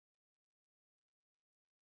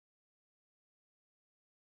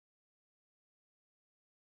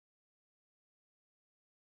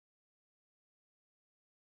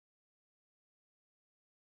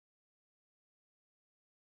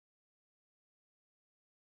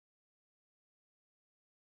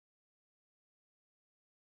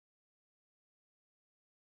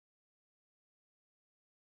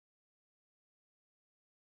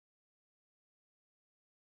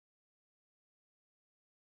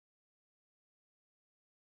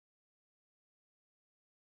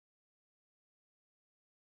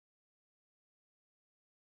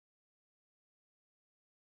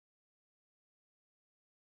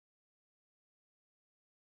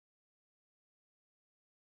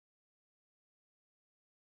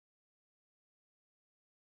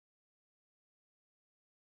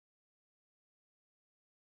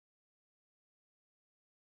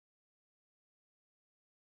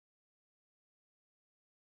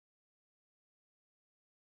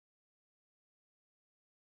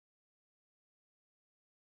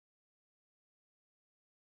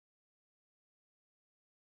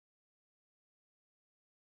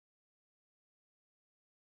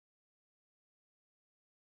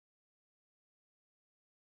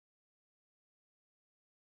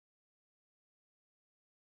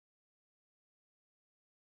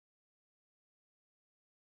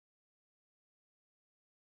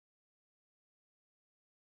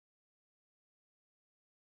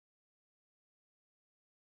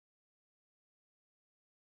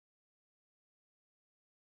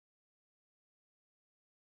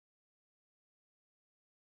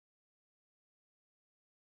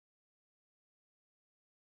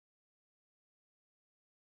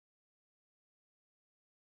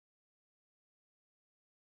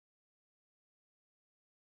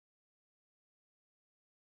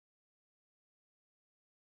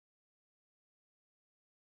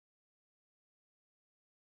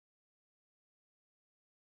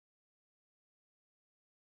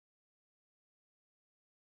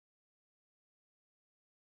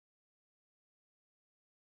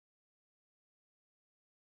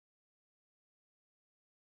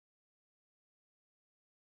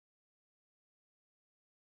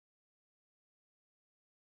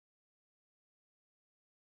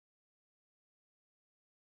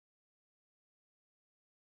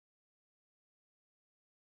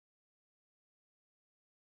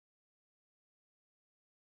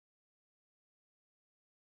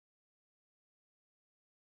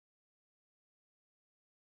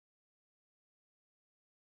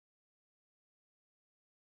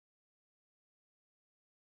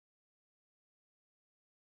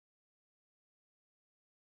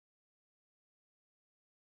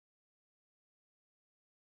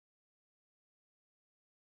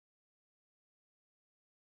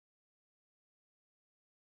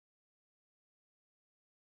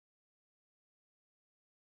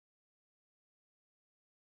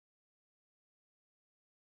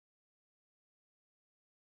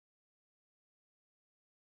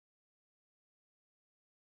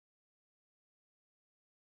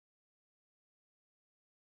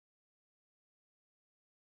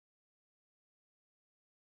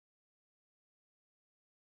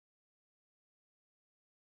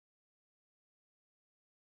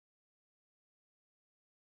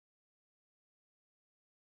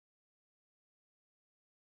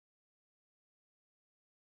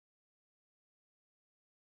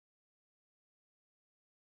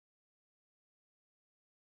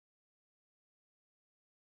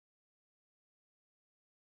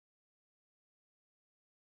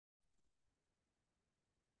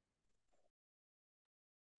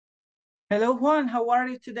Hello, Juan. How are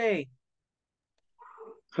you today?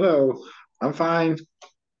 Hello, I'm fine.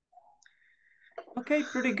 Okay,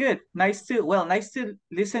 pretty good. Nice to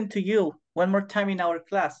listen to you one more time in our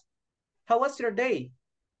class. How was your day?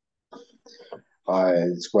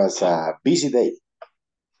 It was a busy day,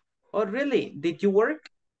 Oh, really? Did you work?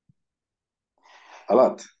 a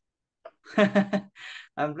lot.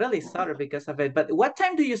 I'm really sorry because of it. But what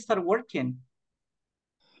time do you start working?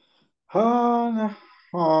 Uh,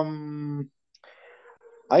 um,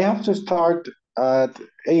 I have to start at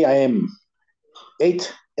 8 a.m.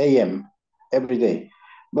 8 a.m. every day,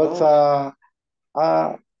 but Okay.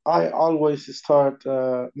 uh, I always start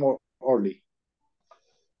more early.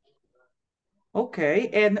 Okay.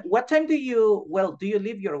 And what time do you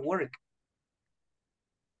leave your work?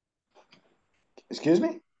 Excuse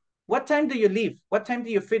me? What time do you leave? What time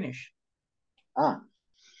do you finish? Ah,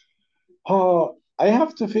 I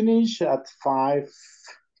have to finish at 5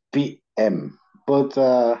 p.m., but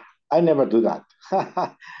I never do that.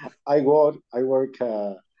 I work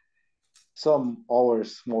some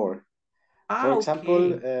hours more. For Ah,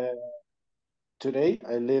 example, okay. today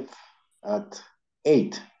I live at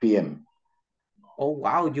 8 p.m. Oh,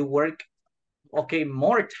 wow. You work, okay,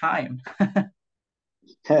 more time.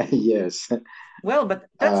 Yes. Well, but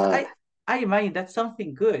Uh, I imagine that's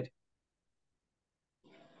something good.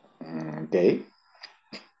 okay.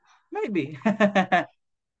 Maybe.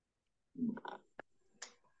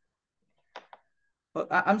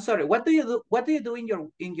 I'm sorry. What do you do? What do you do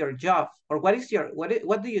in your job, or what is your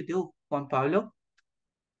what do you do, Juan Pablo?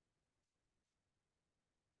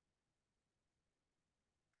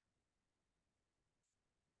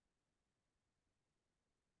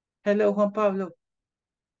 Hello, Juan Pablo.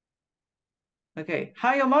 Okay.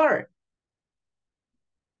 Hi, Omar.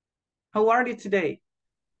 How are you today?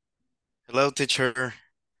 Hello, teacher.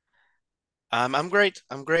 I'm great.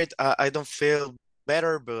 I'm great. I don't feel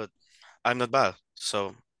better, but I'm not bad.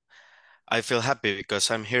 So I feel happy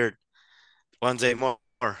because I'm here one day more.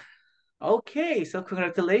 Okay, so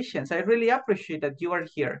congratulations. I really appreciate that you are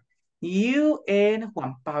here. You and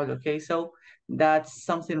Juan Pablo. Okay, so that's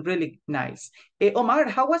something really nice. Omar,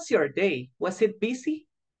 how was your day? Was it busy?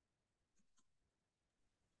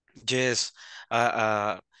 Yes, uh,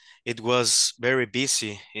 uh, it was very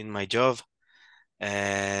busy in my job,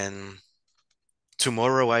 and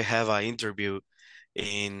tomorrow I have an interview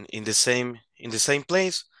in the same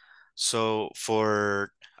place. So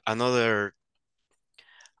for another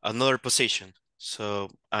another position. So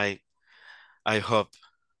I hope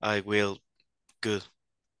I will good.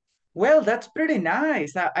 Well, that's pretty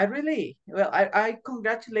nice. I really, I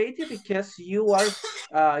congratulate you because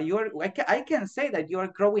I can say that you are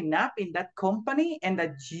growing up in that company and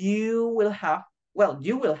that you will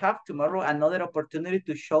have tomorrow another opportunity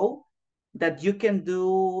to show that you can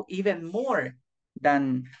do even more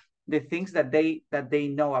than the things that they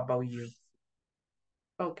know about you.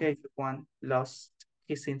 Okay, one lost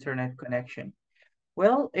his internet connection.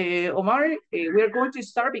 Well, Omar, we are going to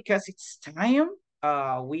start because it's time.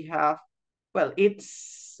 We have,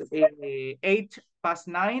 it's 8 past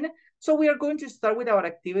 9. So we are going to start with our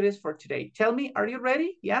activities for today. Tell me, are you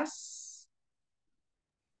ready? Yes?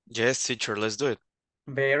 Yes, teacher, let's do it.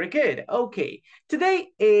 Very good. Okay. Today,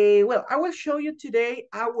 I will show you today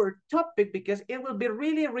our topic because it will be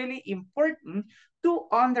really, really important to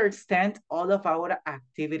understand all of our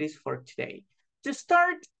activities for today. To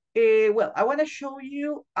start, I want to show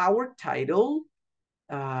you our title.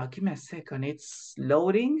 Give me a second. It's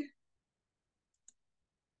loading.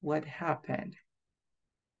 What happened?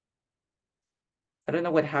 I don't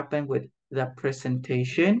know what happened with the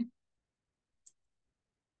presentation.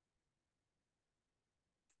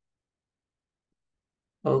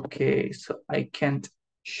 Okay, so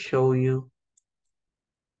show you.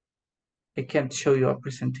 I can't show you a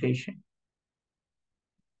presentation.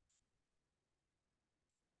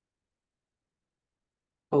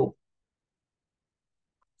 Oh,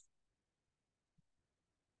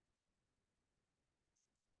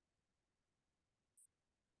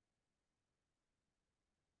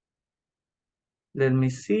 let me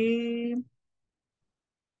see.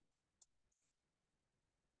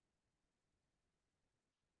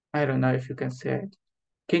 I don't know if you can see it.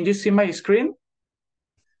 Can you see my screen?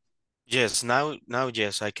 Yes, now,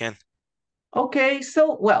 yes, I can. Okay,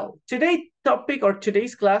 so today's topic or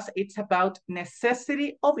today's class, it's about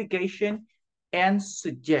necessity, obligation, and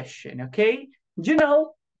suggestion, okay? You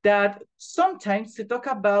know that sometimes to talk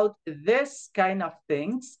about this kind of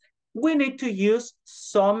things, we need to use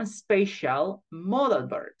some special modal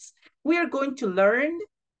verbs. We are going to learn,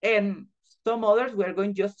 and some others, we are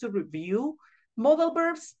going just to review modal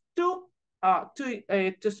verbs to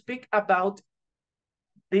to speak about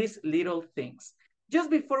these little things. Just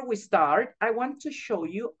before we start, I want to show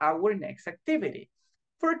you our next activity.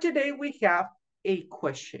 For today, we have a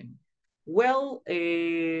question. Well,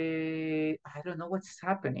 I don't know what's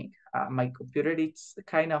happening. My computer, it's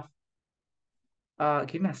kind of,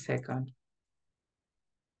 give me a second.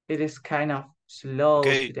 It is kind of slow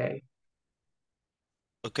Okay, today.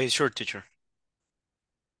 okay, sure, teacher.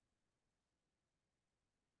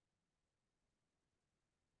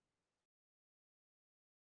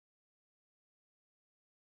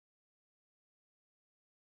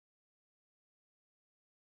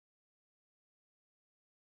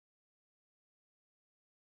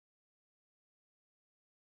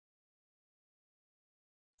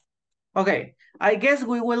 Okay, I guess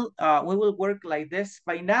we will work like this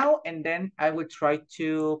by now, and then I will try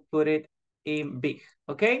to put it in big.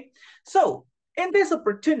 Okay, so in this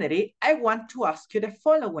opportunity, I want to ask you the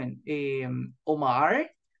following, Omar.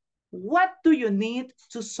 What do you need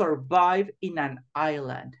to survive in an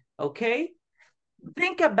island? Okay,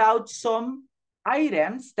 think about some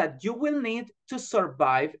items that you will need to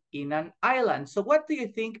survive in an island. So what do you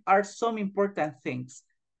think are some important things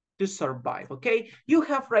to survive? Okay, you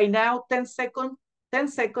have right now 10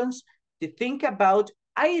 seconds to think about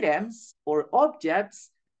items or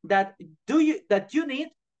objects that you need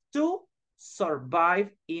to survive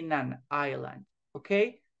in an island.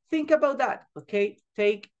 Okay, think about that. Okay,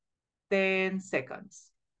 take 10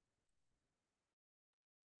 seconds.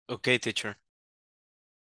 Okay, teacher.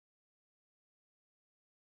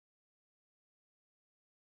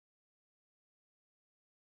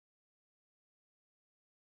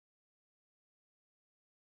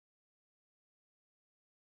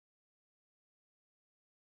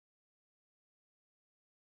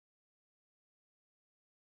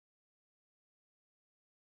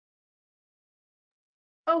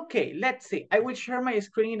 Okay, let's see. I will share my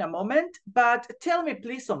screen in a moment, but tell me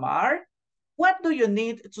please, Omar, what do you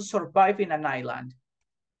need to survive in an island?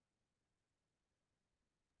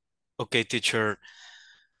 Okay, teacher.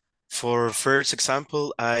 For first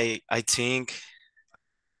example, I think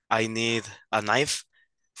I need a knife,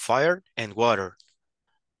 fire, and water.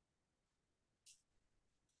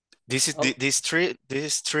 This is Oh, these three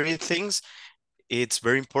things. It's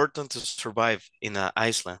very important to survive in an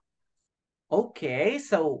island. okay,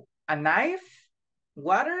 so a knife,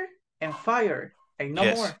 water, and fire, and no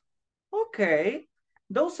Yes, more. Okay,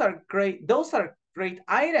 those are great. Those are great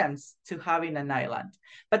items to have in an island.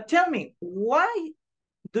 But tell me, why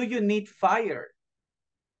do you need fire?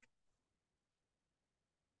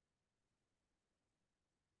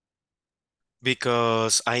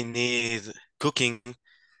 because I need cooking,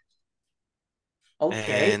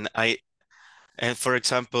 Okay, and for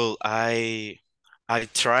example, I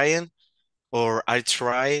trying or I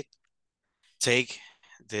try take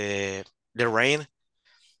the rain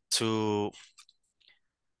to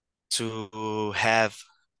have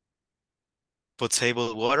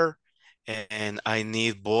potable water, and I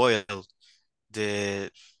need boil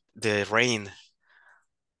the rain,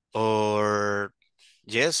 or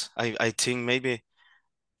yes, I think maybe.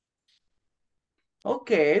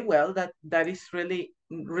 okay, well, that is really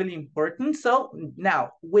important. So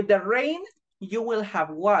now with the rain, you will have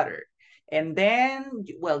water, and then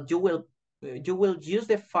well, you will use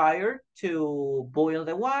the fire to boil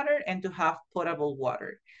the water and to have potable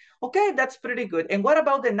water. Okay, that's pretty good. And what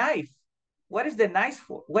about the knife? What is the knife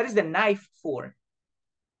for? What is the knife for?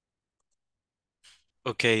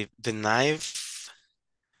 Okay, the knife,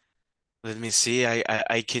 let me see,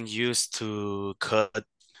 I can use to cut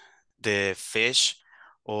the fish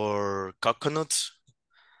or coconuts,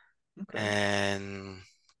 Okay. and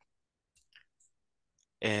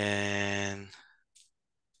and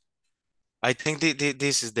I think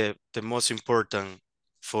this is the most important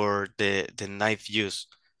for the knife use.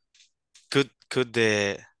 Could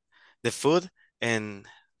the food and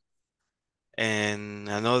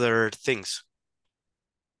another things.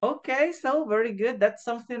 Okay, so very good. That's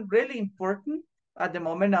something really important at the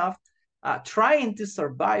moment of trying to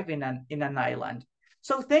survive in an island.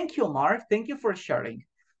 So thank you, Mark. Thank you for sharing.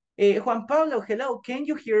 Juan Pablo, hello. Can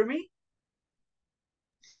you hear me?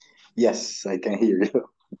 Yes, I can hear you.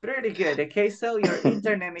 Pretty good. Okay, so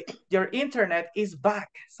your internet is back.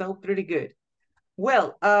 So pretty good.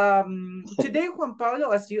 Well, today, Juan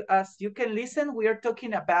Pablo, as you can listen, we are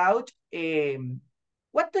talking about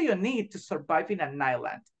what do you need to survive in an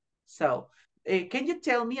island? So, can you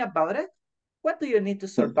tell me about it? What do you need to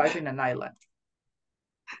survive in an island?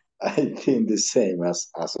 I think the same as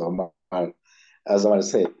Omar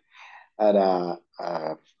said. And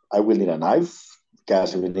I will need a knife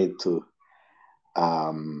because we need to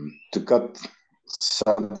to cut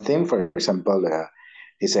something. For example,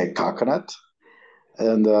 is a coconut,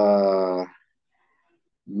 and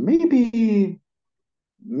maybe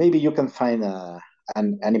you can find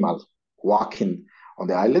an animal walking on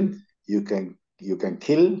the island. You can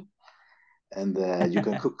kill, and you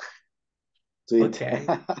can cook to it. Okay.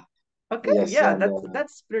 Okay, Yes, yeah, and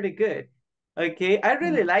that's pretty good. Okay, I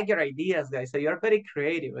really like your ideas, guys. So you're very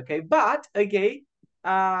creative. Okay, but okay,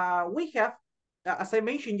 we have, as I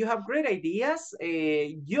mentioned, you have great ideas.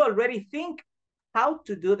 You already think how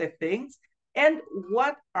to do the things, and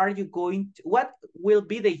what are you going to? What will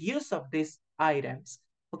be the use of these items?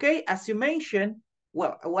 Okay, as you mentioned,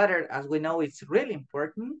 well, water, as we know, is really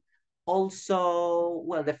important. Also,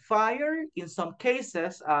 well, the fire in some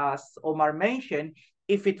cases, as Omar mentioned,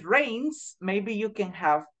 if it rains, maybe you can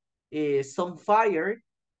have some fire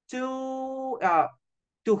to uh,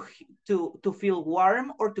 to to feel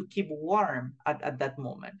warm or to keep warm at that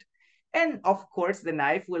moment. And of course, the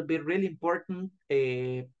knife will be really important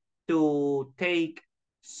to take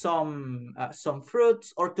some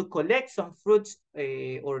fruits or to collect some fruits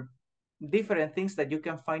or different things that you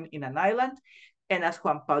can find in an island. And as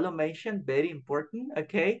Juan Pablo mentioned, very important,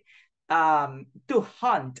 okay, to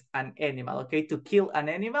hunt an animal, okay, to kill an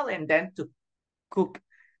animal and then cook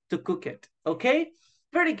to cook it, okay?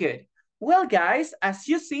 Very good. Well, guys, as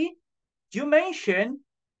you see, you mentioned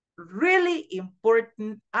really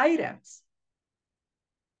important items.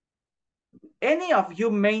 Any of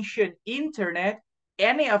you mentioned internet,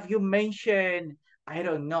 any of you mentioned, I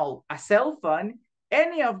don't know, a cell phone,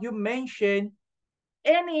 any of you mentioned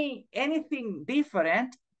anything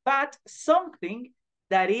different, but something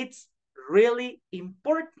that it's really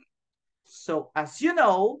important. So as you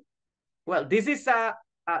know, well, this is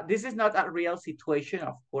not a real situation,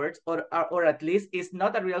 of course, or at least it's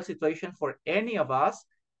not a real situation for any of us.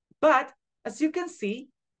 But as you can see,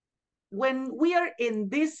 when we are in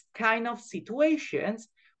this kind of situations,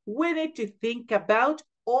 we need to think about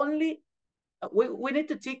only we need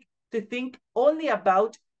to think only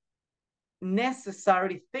about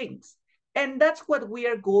necessary things. And that's what we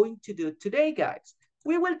are going to do today, guys.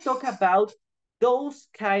 We will talk about those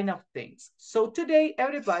kind of things. So today,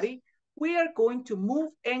 everybody, we are going to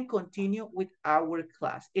move and continue with our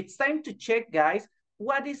class. It's time to check, guys,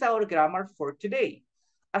 what is our grammar for today.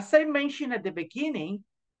 As I mentioned at the beginning,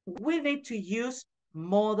 we need to use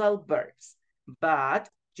modal verbs. But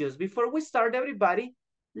just before we start, everybody,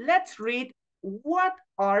 let's read what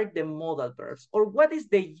are the modal verbs or what is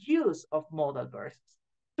the use of modal verbs?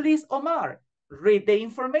 Please, Omar, read the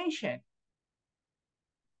information.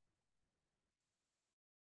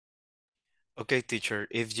 Okay, teacher,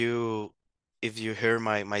 if you hear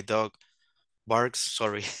my dog barks,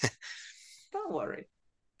 sorry. Don't worry.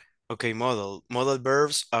 Okay, modal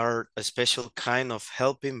verbs are a special kind of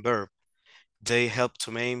helping verb. They help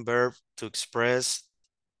to main verb to express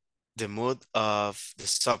the mood of the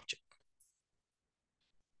subject.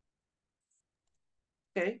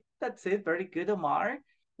 Okay, that's it. Very good, Omar.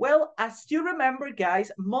 Well, as you remember,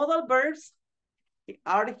 guys, modal verbs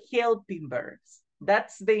are helping verbs.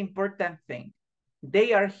 That's the important thing.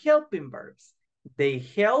 They are helping verbs. They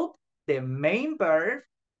help the main verb,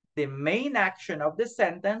 the main action of the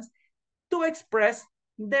sentence, to express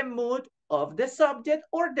the mood of the subject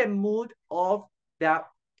or the mood of the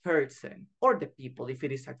person or the people if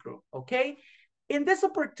it is a group, okay? In this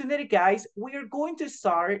opportunity, guys, we are going to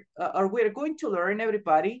start or we are going to learn,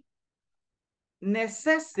 everybody,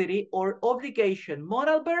 necessity or obligation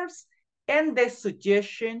modal verbs and the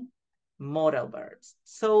suggestion modal verbs.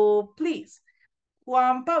 So please,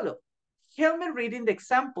 Juan Pablo, help me reading the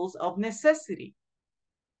examples of necessity.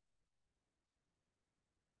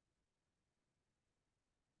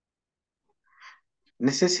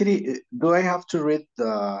 necessity. Do I have to read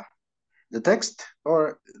the text,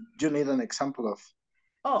 or do you need an example of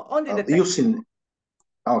Oh, only the text. using?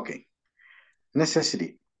 Okay,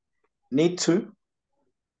 necessity: need to,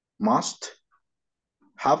 must,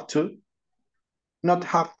 have to, not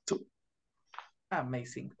have to.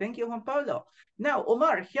 Amazing. Thank you, Juan Pablo. Now,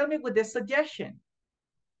 Omar, help me with the suggestion.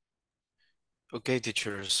 Okay,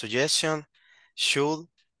 teacher, suggestion: should,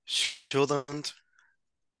 shouldn't,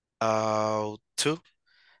 to,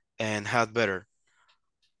 and had better.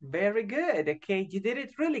 Very good. Okay, you did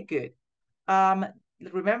it really good.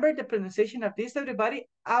 Remember the pronunciation of this, everybody?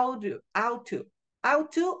 Out to,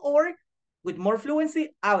 or with more fluency,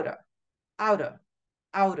 outer, outer,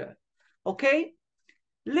 outer. Okay,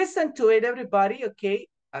 listen to it, everybody. Okay,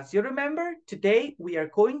 as you remember, today we are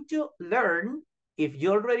going to learn, if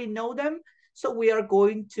you already know them, so we are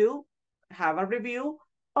going to have a review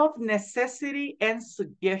of necessity and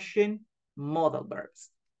suggestion modal verbs.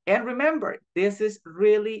 And remember, this is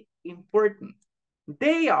really important.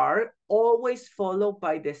 They are always followed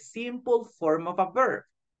by the simple form of a verb,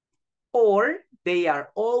 or they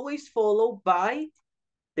are always followed by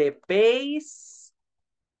the base,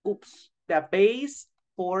 the base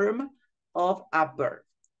form of a verb.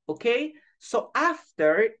 Okay, so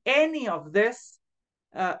after any of this,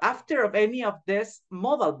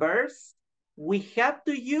 modal verbs, we have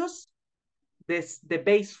to use the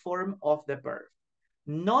base form of the verb,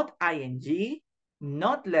 not ing,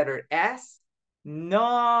 not letter s,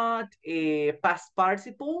 not a past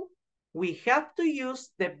participle. We have to use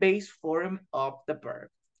the base form of the verb.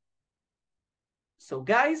 So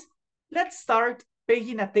guys, let's start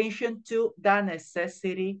paying attention to the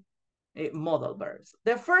necessity modal verbs.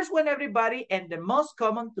 The first one, everybody, and the most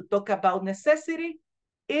common to talk about necessity,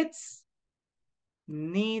 it's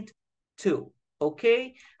need to.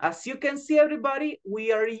 Okay, as you can see, everybody,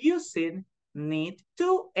 we are using need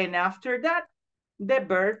to, and after that, the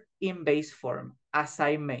verb in base form, as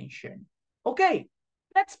I mentioned. Okay,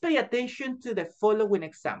 let's pay attention to the following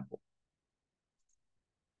example.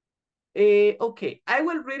 Okay, I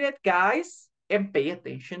will read it, guys, and pay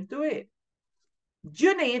attention to it.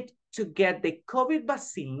 You need to get the COVID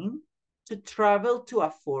vaccine to travel to a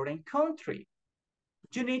foreign country.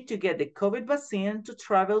 You need to get the COVID vaccine to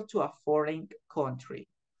travel to a foreign country.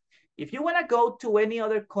 If you want to go to any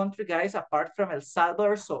other country, guys, apart from El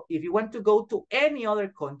Salvador, so if you want to go to any other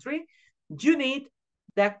country, you need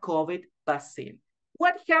the COVID vaccine.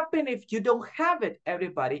 What happens if you don't have it,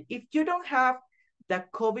 everybody? If you don't have the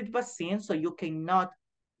COVID vaccine, so you cannot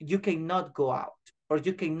go out, or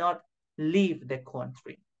you cannot leave the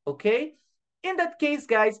country, okay? In that case,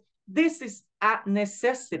 guys, this is a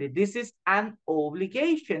necessity. This is an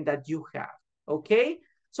obligation that you have, okay?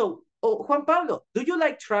 So, Juan Pablo, do you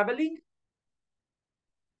like traveling?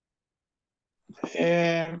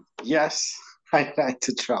 Yes, I like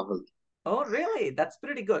to travel. Oh, really? That's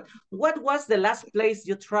pretty good. What was the last place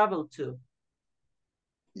you traveled to?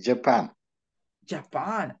 Japan.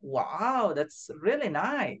 Japan. Wow, that's really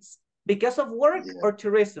nice. Because of work or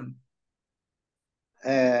tourism?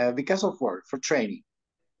 Because of work, for training.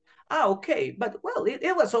 Ah, okay. But, well,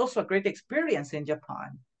 it was also a great experience in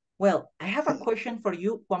Japan. Well, I have a question for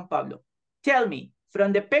you, Juan Pablo. Tell me,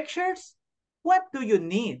 from the pictures, what do you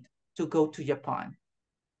need to go to Japan?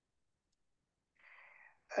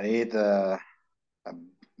 I need a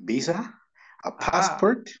visa, a Ah,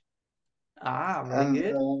 passport, very and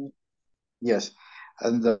good. yes,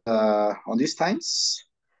 and on these times,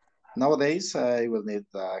 nowadays, I will need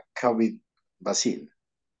a COVID vaccine.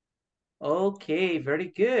 Okay, very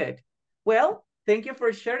good. Well, thank you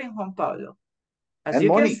for sharing, Juan Pablo. As And you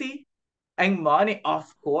can money. see, and money, of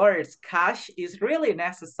course, cash is really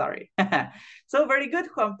necessary. So very good,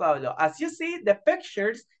 Juan Pablo. As you see, the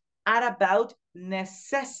pictures are about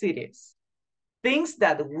necessities, things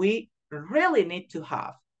that we really need to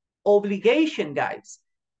have. Obligation, guys.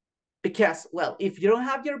 Because, well, if you don't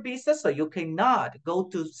have your visa, so you cannot go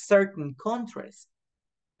to certain countries.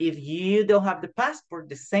 If you don't have the passport,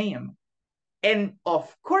 the same. And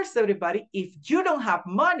of course, everybody, if you don't have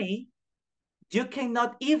money, you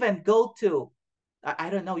cannot even go to, I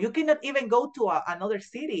don't know, you cannot even go to another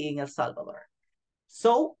city in El Salvador.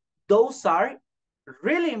 So those are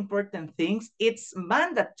really important things. It's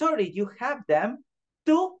mandatory you have them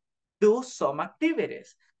to do some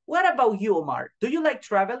activities. What about you, Omar? Do you like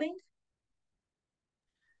traveling?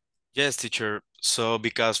 Yes, teacher. So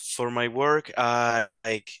because for my work, I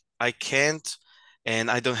can't, and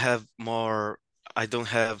I don't have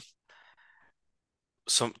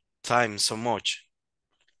some time so much.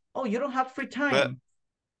 Oh, you don't have free But time.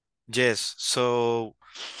 yes, so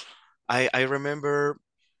I remember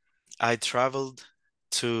I traveled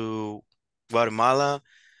to Guatemala,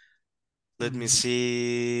 let me Mhm.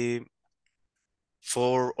 see,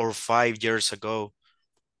 4 or 5 years ago.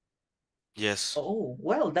 Yes. Oh,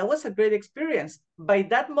 well, that was a great experience. By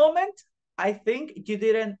that moment, I think you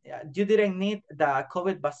didn't need the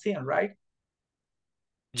COVID vaccine, right?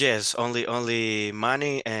 Yes, only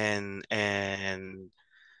money and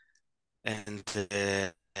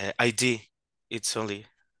the ID. It's only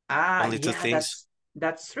two Yeah, things.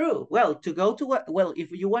 that's true. Well, to go to what? Well,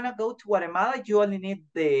 if you want to go to Guatemala, you only need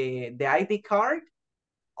the ID card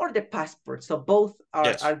or the passport. So both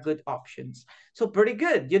Yes. are good options. So pretty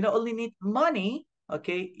good. You only need money.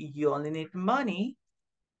 Okay, you only need money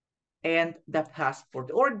and the passport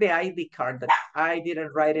or the ID card. That I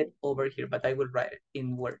didn't write it over here, but I will write it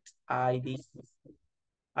in words. ID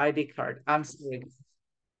card. I'm sorry.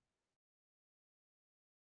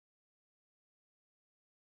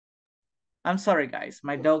 I'm sorry, guys.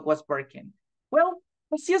 My dog was barking. Well,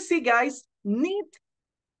 as you see, guys, need,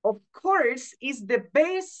 of course, is the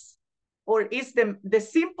base or is the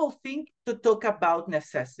simple thing to talk about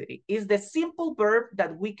necessity. Is the simple verb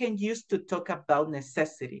that we can use to talk about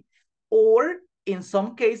necessity. Or in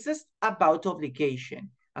some cases, about obligation.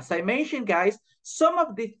 As I mentioned, guys, some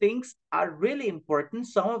of the things are really important.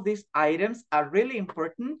 Some of these items are really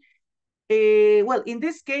important. Well, in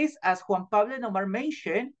this case, as Juan Pablo and Omar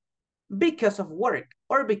mentioned, because of work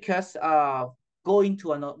or because going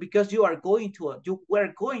to another, because you were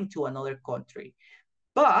going to another country.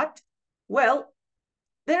 But well,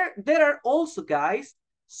 there are also, guys,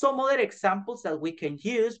 some other examples that we can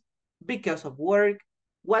use because of work.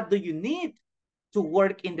 What do you need to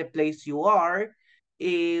work in the place you are?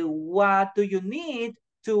 What do you need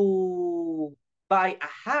to buy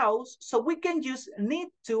a house? So we can use need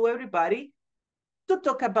to, everybody, to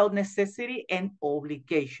talk about necessity and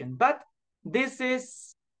obligation. But this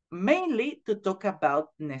is mainly to talk about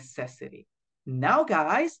necessity. Now,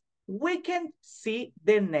 guys, we can see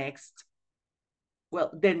the next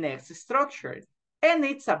structure, and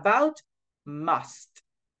it's about must.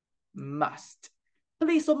 Must.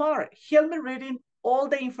 Please, Omar, help me reading all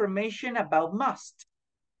the information about must.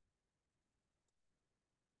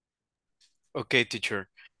 Okay, teacher.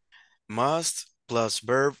 Must plus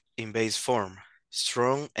verb in base form,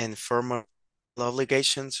 strong and formal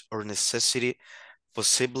obligations or necessity,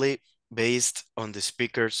 possibly based on the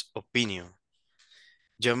speaker's opinion.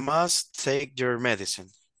 You must take your medicine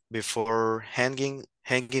before hanging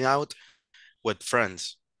out with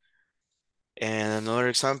friends. And another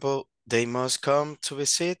example, they must come to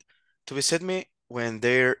visit me when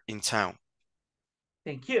they're in town.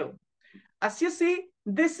 Thank you. As you see,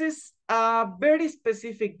 this is a very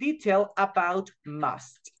specific detail about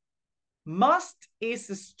must. Must is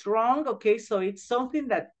strong, okay? So it's something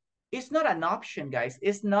that is not an option, guys.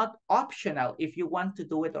 It's not optional if you want to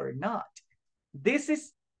do it or not. This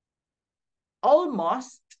is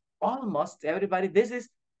almost everybody, this is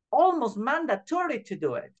almost mandatory to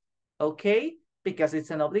do it, okay? Because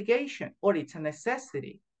it's an obligation or it's a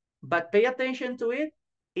necessity. But pay attention to it,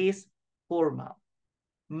 is formal.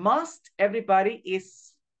 Must, everybody,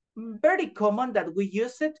 is very common that we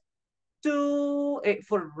use it to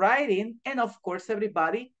for writing, and of course,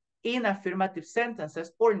 everybody, in affirmative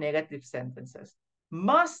sentences or negative sentences.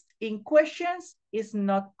 Must in questions is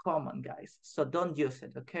not common, guys, so don't use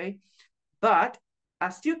it, okay? But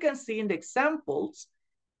as you can see in the examples,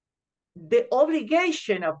 the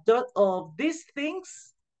obligation of these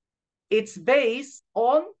things, it's based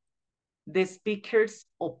on the speaker's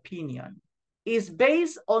opinion. It's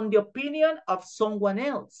based on the opinion of someone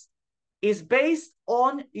else. It's based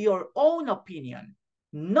on your own opinion,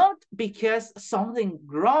 not because something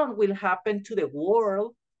wrong will happen to the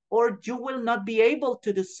world or you will not be able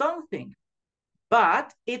to do something,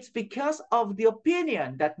 but it's because of the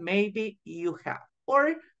opinion that maybe you have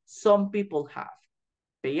or some people have.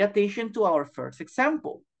 Pay attention to our first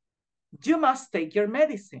example. You must take your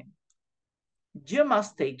medicine. You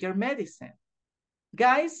must take your medicine.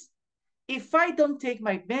 Guys, if I don't take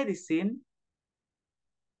my medicine,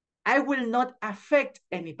 I will not affect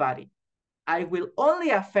anybody. I will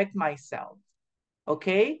only affect myself.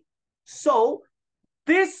 Okay? So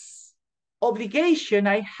this obligation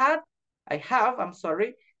I have,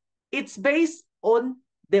 it's based on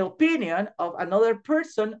the opinion of another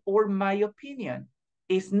person or my opinion.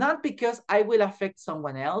 It's not because I will affect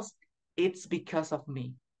someone else, it's because of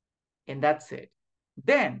me. And that's it.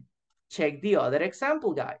 Then check the other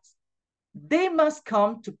example, guys. They must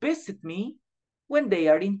come to visit me when they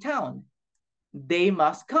are in town. They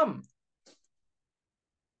must come.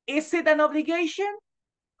 Is it an obligation?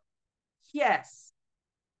 Yes.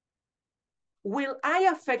 Will I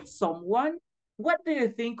affect someone? What do you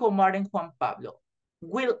think, Omar and Juan Pablo?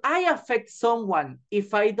 Will I affect someone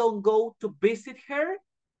if I don't go to visit her?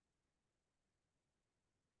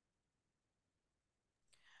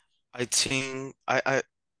 I think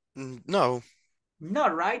no. No,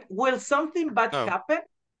 right? Will something bad No. happen?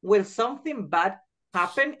 Will something bad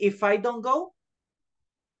happen if I don't go?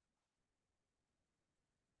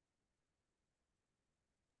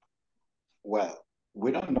 Well,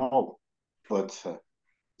 we don't know, but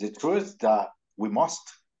the truth is that we must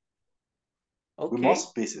Okay.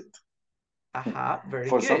 visit Very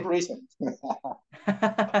for some good. reason.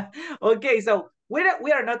 Okay, so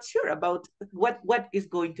we are not sure about what is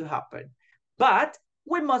going to happen, but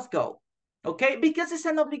we must go, okay, because it's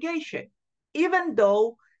an obligation. Even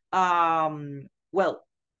though, well,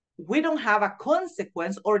 we don't have a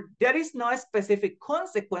consequence or there is no specific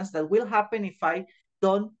consequence that will happen if I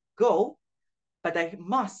don't go, but I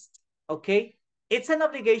must, okay? It's an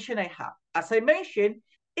obligation I have. As I mentioned,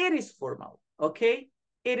 it is formal, okay?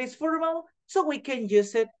 It is formal, so we can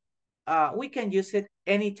use it. We can use it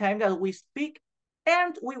anytime that we speak,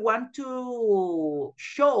 and we want to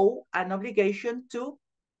show an obligation to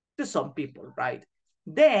some people, right?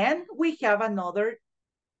 Then we have another.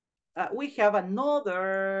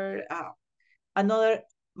 Another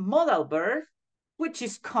modal verb, which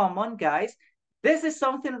is common, guys. This is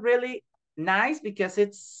something really nice because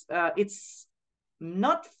it's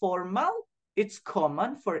not formal, it's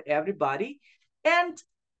common for everybody. And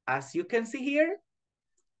as you can see here,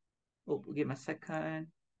 oh, give me a second.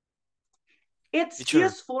 It's Teacher,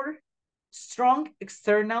 used for strong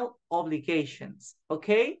external obligations,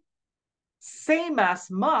 okay? Same as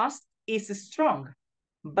must is strong,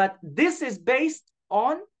 but this is based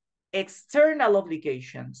on external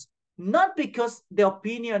obligations, not because the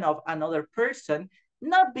opinion of another person,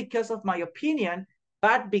 not because of my opinion,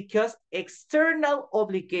 but because external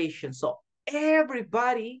obligations. So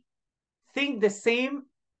everybody think the same,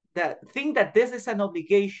 think that this is an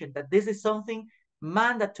obligation, that this is something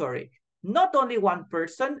mandatory. Not only one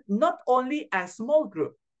person, not only a small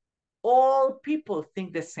group. All people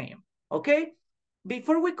think the same, okay?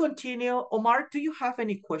 Before we continue, Omar, do you have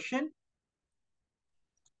any question?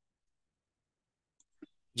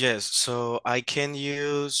 yes, so I can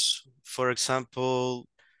use, for example,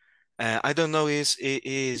 I don't know it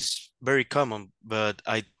is very common, but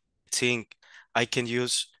I think I can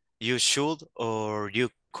use you should or you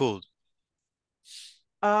could,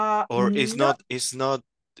 or No, it's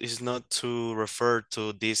not to refer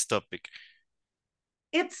to this topic.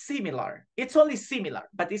 it's similar. It's only similar,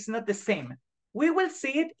 but it's not the same. We will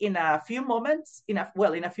see it in a few moments, in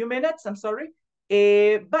a few minutes, I'm sorry.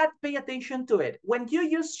 But pay attention to it. When you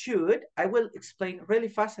use should, I will explain really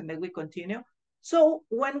fast and then we continue. So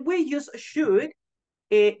when we use should,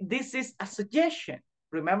 this is a suggestion.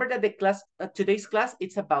 Remember that the class, today's class,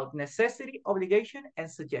 it's about necessity, obligation,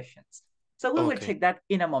 and suggestions. So we will Okay. check that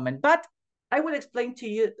in a moment. But I will explain to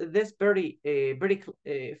you this very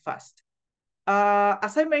fast.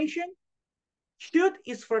 As I mentioned, should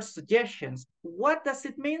is for suggestions. What does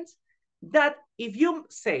it mean? That if you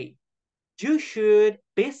say, you should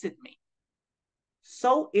visit me,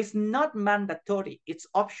 so it's not mandatory, it's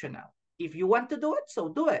optional. If you want to do it, so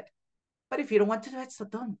do it. But if you don't want to do it, so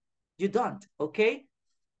don't. You don't, okay?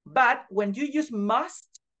 But when you use must,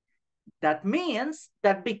 that means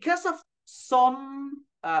that because of some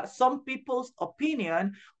people's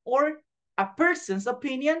opinion or a person's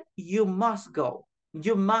opinion, you must go.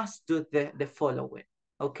 You must do the following,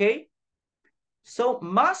 okay? So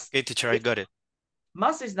Okay, teacher, I got it.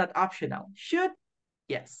 must is not optional. Should,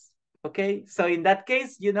 yes, okay? So in that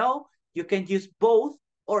case, you can use both,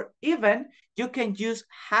 or even you can use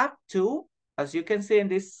have to, as you can see in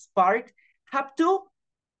this part. Have to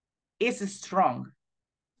is strong.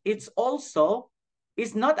 It's also,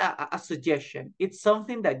 it's not a suggestion. It's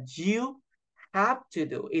something that you have to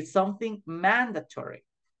do. It's something mandatory,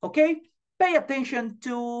 okay? Pay attention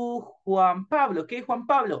to Juan Pablo, okay? Juan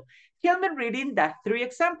Pablo, help me reading the 3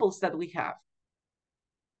 examples that we have.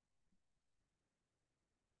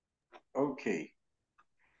 Okay.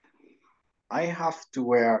 I have to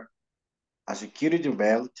wear a security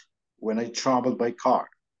belt when I travel by car.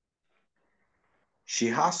 She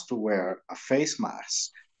has to wear a face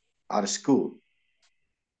mask at school.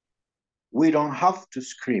 We don't have to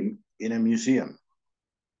scream in a museum.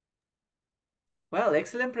 Well,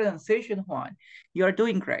 excellent pronunciation, Juan. You're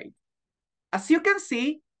doing great. As you can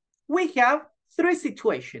see, we have 3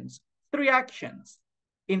 situations, 3 actions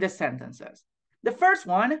in the sentences. The first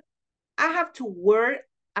one, I have to wear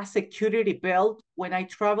a security belt when I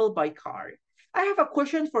travel by car. I have a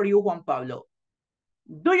question for you, Juan Pablo.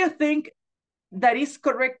 Do you think that is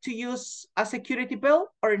correct to use a security belt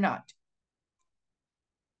or not?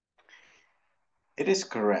 It is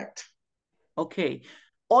correct. Okay.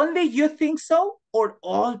 Only you think so, or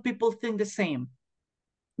all people think the same?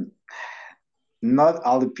 Not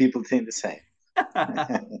all the people think the same.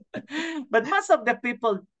 But most of the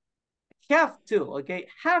people have to, okay,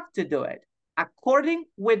 have to do it. According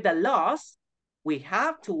with the laws, we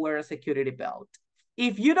have to wear a security belt.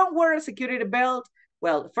 If you don't wear a security belt,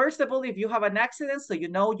 well, first of all, if you have an accident, so you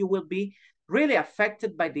know you will be really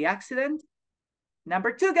affected by the accident.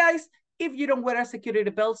 Number 2, guys, if you don't wear a security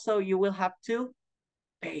belt, so you will have to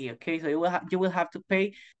pay, okay? So you will have to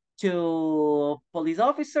pay to police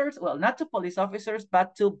officers, well, not to police officers,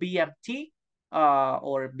 but to BMT,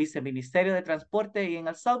 or Viceministerio de Transporte in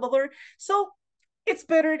El Salvador. So it's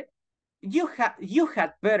better, you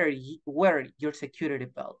had better wear your security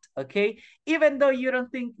belt, okay? Even though you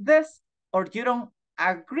don't think this, or you don't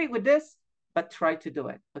agree with this, but try to do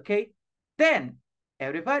it, okay? Then,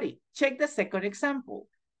 everybody, check the second example.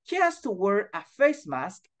 She has to wear a face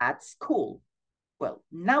mask at school. Well,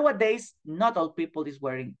 nowadays, not all people is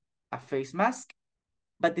wearing a face mask,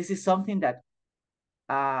 but this is something that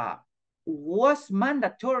was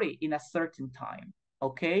mandatory in a certain time,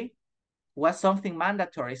 okay? Was something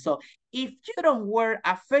mandatory. So if you don't wear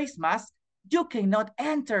a face mask, you cannot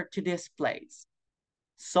enter to this place.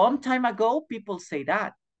 Some time ago, people say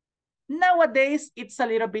that. Nowadays, it's a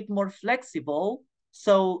little bit more flexible.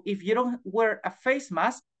 So if you don't wear a face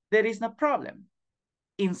mask, there is no problem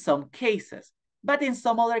in some cases. But in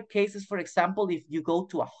some other cases, for example, if you go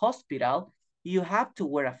to a hospital, you have to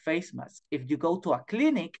wear a face mask. If you go to a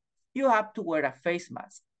clinic, you have to wear a face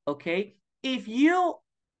mask, okay? If you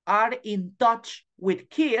are in touch with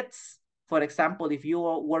kids, for example, if you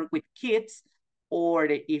work with kids or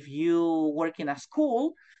if you work in a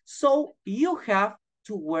school, so you have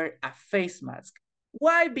to wear a face mask.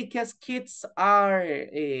 Why? Because kids are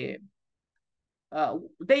they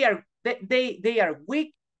are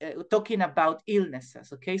weak, talking about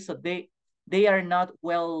illnesses, okay? So they are not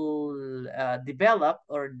well developed,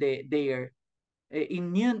 or their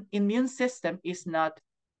immune system is not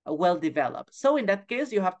well developed. So in that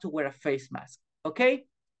case, you have to wear a face mask, okay?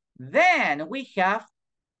 Then we have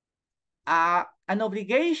an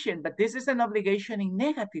obligation, but this is an obligation in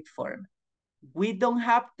negative form. We don't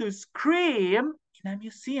have to scream in a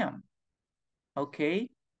museum, okay?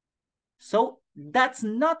 So that's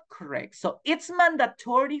not correct. So it's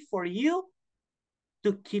mandatory for you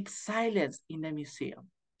to keep silence in the museum.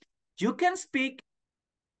 You can speak,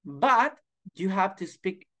 but you have to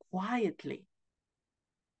speak quietly.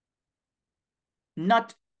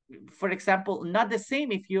 Not, for example, not the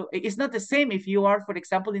same if you, it's not the same if you are, for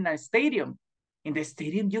example, in a stadium. In the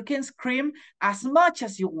stadium, you can scream as much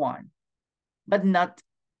as you want, but not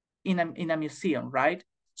in a museum, right?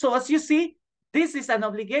 So as you see, this is an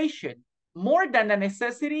obligation. More than a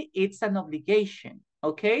necessity, it's an obligation,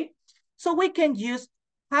 okay? So we can use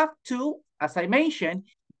have to, as I mentioned,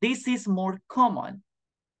 this is more common.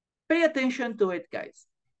 Pay attention to it, guys.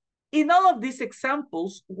 In all of these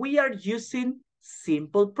examples, we are using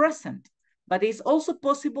simple present, but it's also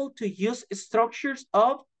possible to use structures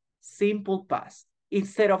of simple past.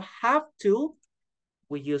 Instead of have to,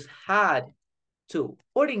 we use had to,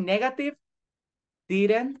 or in negative,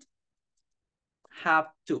 didn't have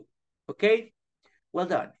to, okay? Well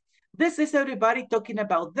done. This is everybody talking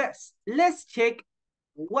about this. Let's check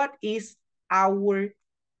what is our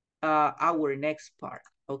next part,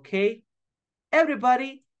 okay?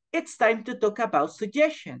 Everybody, it's time to talk about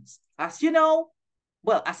suggestions. As you know,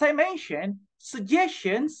 well, as I mentioned,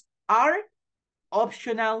 suggestions are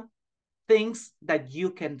optional things that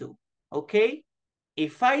you can do, okay?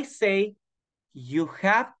 If I say you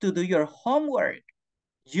have to do your homework,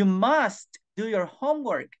 you must do your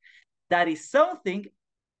homework, that is something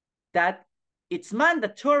that it's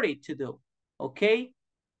mandatory to do, okay?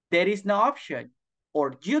 There is no option.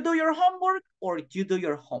 Or you do your homework or you do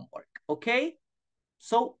your homework, okay?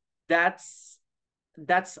 So that's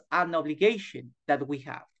an obligation that we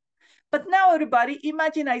have. But now everybody,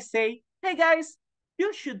 imagine I say, hey guys,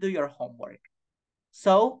 you should do your homework.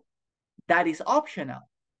 So that is optional.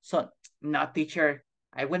 So no, teacher,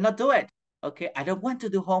 I will not do it. Okay, I don't want to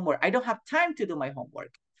do homework. I don't have time to do my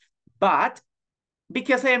homework. But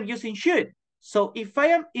because I am using should. So if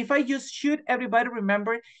I use should, everybody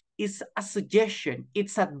remember, it's a suggestion,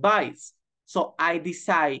 it's advice. So I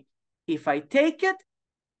decide if I take it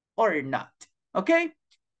or not, okay?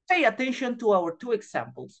 Pay attention to our two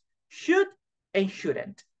examples, should and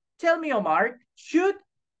shouldn't. Tell me, Omar, should,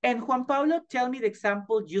 and Juan Pablo, tell me the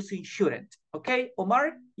example using shouldn't, okay?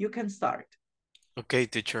 Omar, you can start. Okay,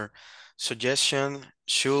 teacher. Suggestion,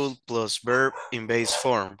 should plus verb in base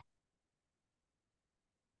form.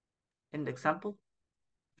 In the example?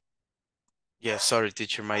 Yeah, sorry,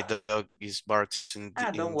 teacher. My dog is barks in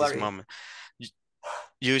Don't this worry. moment.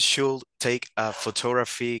 You should take a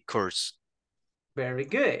photography course. Very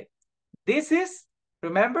good. This is,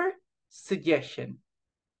 remember, suggestion.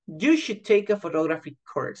 You should take a photography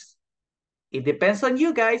course. It depends on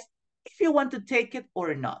you guys if you want to take it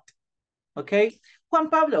or not. Okay?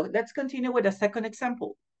 Juan Pablo, let's continue with the second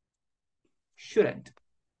example. Shouldn't.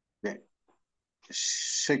 Okay.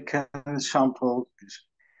 Second example is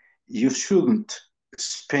you shouldn't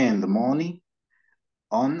spend money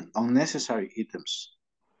on unnecessary items.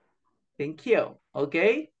 Thank you.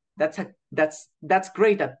 Okay? That's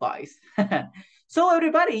great advice. So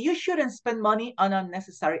everybody, you shouldn't spend money on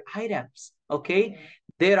unnecessary items. Okay?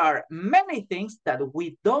 There are many things that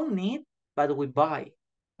we don't need, but we buy.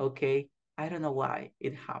 Okay? I don't know why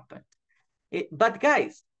it happened. But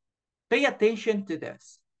guys, pay attention to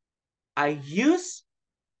this. I use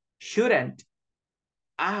shouldn't.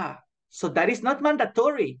 So that is not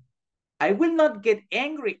mandatory. I will not get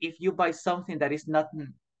angry if you buy something that is not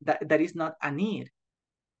a need.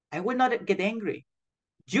 I will not get angry.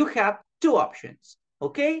 You have two options,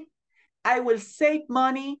 okay? I will save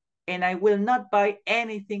money and I will not buy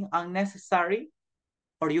anything unnecessary,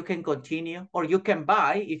 or you can continue, or you can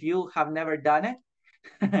buy if you have never done it.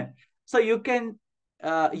 So you can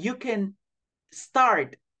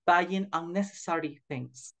start buying unnecessary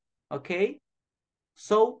things, okay?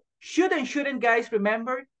 So should and shouldn't, guys,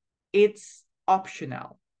 remember, it's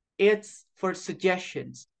optional. It's for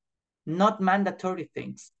suggestions, not mandatory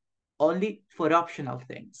things, only for optional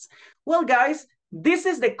things. Well, guys, this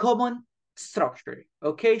is the common structure,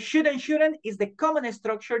 okay? Should and shouldn't is the common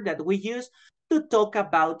structure that we use to talk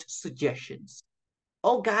about suggestions.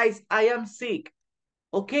 Oh, guys, I am sick.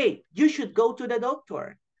 Okay, you should go to the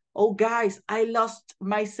doctor. Oh, guys, I lost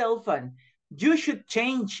my cell phone. You should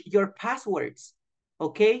change your passwords.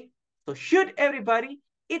 Okay, so should everybody,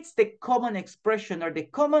 it's the common expression or the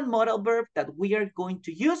common modal verb that we are going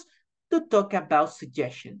to use to talk about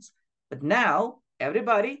suggestions. But now,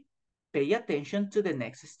 everybody, pay attention to the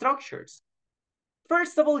next structures.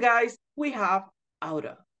 First of all, guys, we have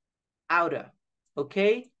oughta. Oughta,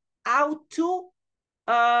 okay? Ought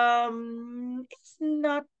it's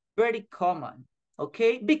not very common,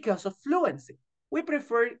 okay? Because of fluency. We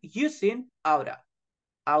prefer using oughta.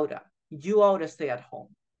 Oughta. You ought to stay at home,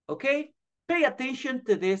 okay? Pay attention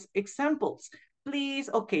to these examples. Please,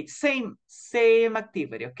 okay, same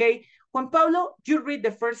activity, okay? Juan Pablo, you read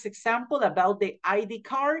the first example about the ID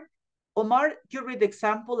card. Omar, you read the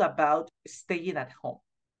example about staying at home,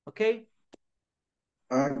 okay?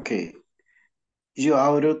 Okay. You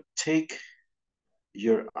ought to take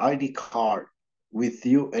your ID card with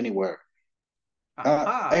you anywhere.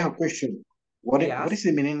 I have a question. What is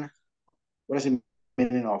the meaning? What is the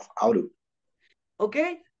meaning of ought?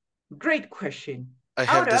 Okay, great question. I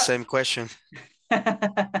have the same question.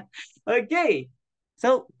 Okay,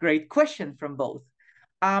 so great question from both.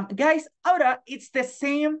 Guys, oughta, it's the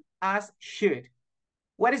same as should.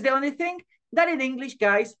 What is the only thing? That in English,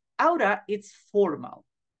 guys, oughta, it's formal.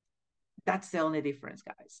 That's the only difference,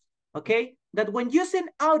 guys. Okay, that when using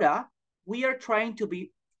oughta, we are trying to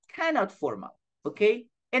be kind of formal, okay?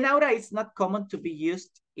 And oughta is not common to be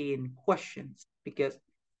used in questions because,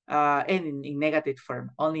 and in negative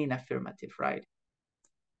form, only in affirmative, right?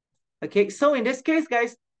 Okay, so in this case,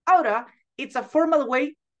 guys, oughta, it's a formal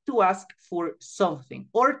way to ask for something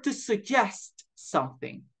or to suggest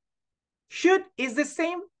something. Should is the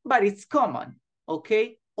same, but it's common,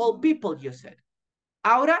 okay? All people use it.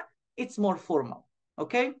 Oughta, it's more formal,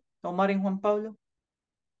 okay? Omar and Juan Pablo?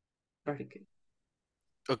 Very good.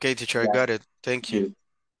 Okay, teacher, I got it. Thank you.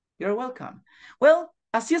 You're welcome. Well,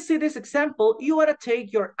 as you see this example, you want to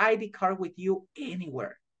take your ID card with you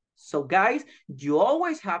anywhere. So guys, you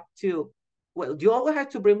always have to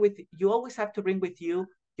bring with you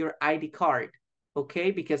your ID card,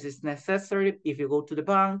 okay? Because it's necessary if you go to the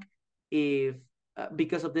bank, if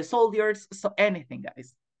because of the soldiers, so anything,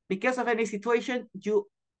 guys. Because of any situation, you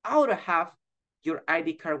ought to have your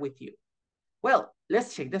ID card with you. Well,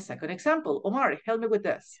 let's check the second example. Omar, help me with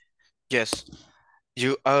this. Yes,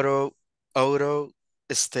 you ought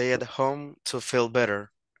stay at home to feel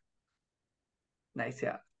better. Nice,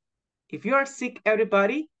 yeah. If you are sick,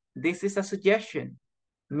 everybody, this is a suggestion.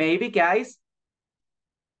 Maybe, guys,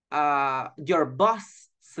 your boss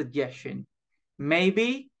suggestion.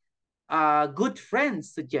 Maybe a good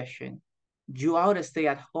friend's suggestion. You ought to stay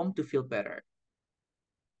at home to feel better.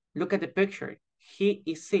 Look at the picture. He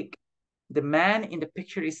is sick. The man in the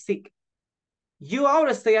picture is sick. You ought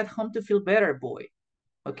to stay at home to feel better, boy.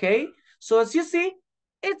 Okay? So as you see,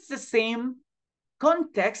 it's the same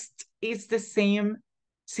context. It's the same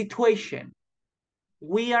situation.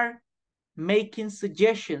 We are making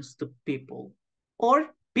suggestions to people, or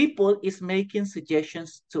people is making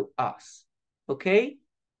suggestions to us, okay?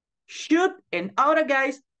 Should and oughta,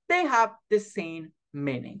 guys, they have the same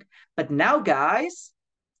meaning. But now, guys,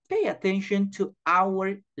 pay attention to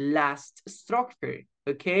our last structure,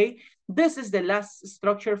 okay? This is the last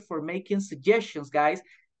structure for making suggestions, guys,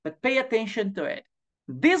 but pay attention to it.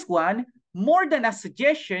 This one, more than a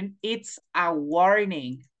suggestion, it's a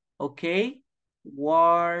warning, okay?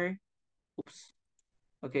 What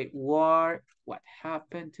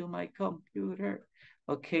happened to my computer?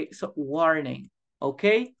 Okay, so warning,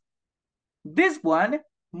 okay? This one,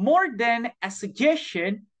 more than a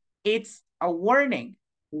suggestion, it's a warning.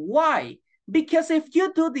 Why? Because if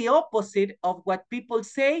you do the opposite of what people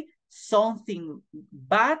say, something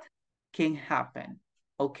bad can happen.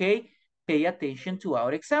 Okay, pay attention to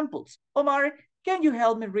our examples. Omar, can you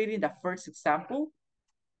help me reading the first example?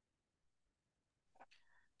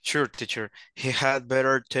 Sure, teacher. He had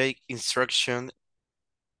better take instruction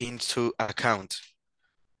into account.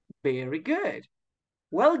 Very good.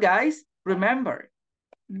 Well, guys, remember,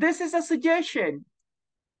 this is a suggestion.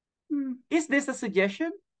 Is this a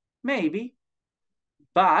suggestion? Maybe.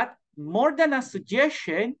 But more than a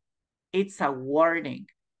suggestion, it's a warning.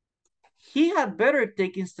 He had better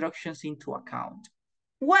take instructions into account.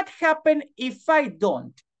 What happened if I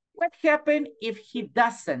don't? What happened if he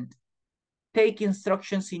doesn't take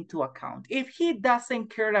instructions into account? If he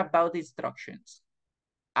doesn't care about instructions?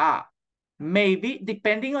 Maybe,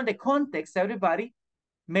 depending on the context, everybody,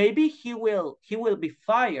 maybe he will be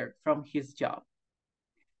fired from his job.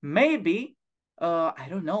 Maybe, I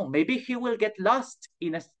don't know, maybe he will get lost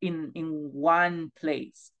in one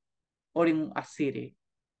place or in a city.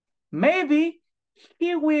 Maybe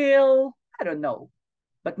he will, I don't know,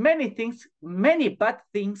 but many bad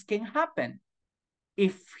things can happen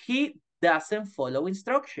if he doesn't follow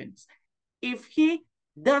instructions, if he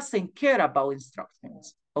doesn't care about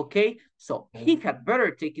instructions, okay? So he had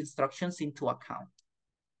better take instructions into account.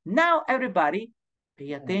 Now, everybody,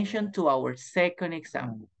 pay attention to our second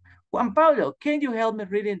example. Juan Pablo, can you help me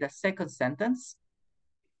reading the second sentence?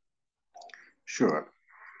 Sure.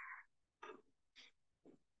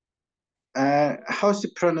 How's the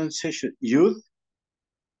pronunciation? Youth?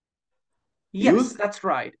 Yes, Youth? that's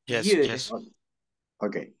right. Yes, Youth. yes.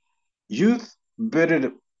 Okay. Youth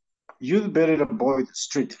better avoid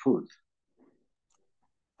street food.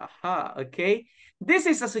 Aha, okay. This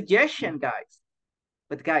is a suggestion, guys.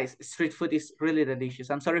 But guys, street food is really delicious.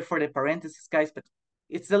 I'm sorry for the parentheses, guys, but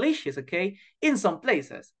it's delicious, okay? In some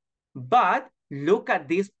places. But look at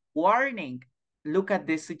this warning. Look at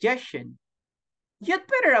this suggestion. You'd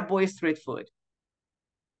better avoid street food.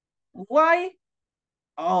 Why?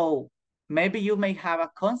 Oh, maybe you may have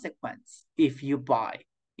a consequence if you buy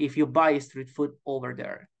street food over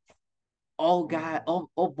there. Oh God,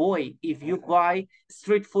 oh boy, if you buy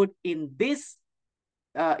street food in this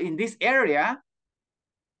area,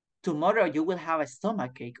 tomorrow you will have a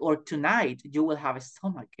stomachache, or tonight you will have a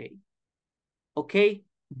stomachache. Okay,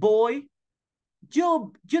 boy,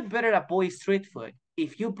 you'd better avoid street food.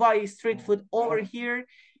 If you buy street food over here,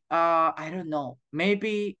 I don't know,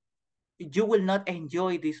 maybe you will not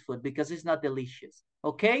enjoy this food because it's not delicious.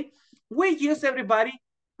 Okay, we use, everybody,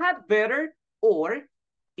 had better, or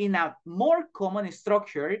in a more common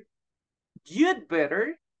structure, you'd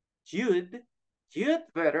better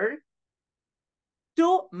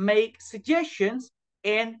to make suggestions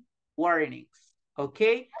and warnings.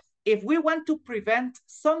 Okay, if we want to prevent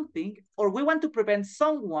something, or we want to prevent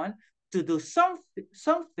someone to do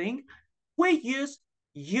something, we use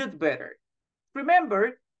you'd better.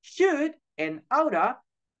 Remember, should and oughta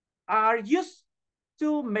are used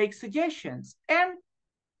to make suggestions and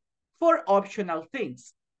for optional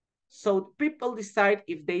things. So people decide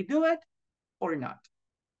if they do it or not.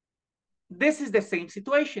 This is the same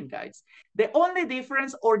situation, guys. The only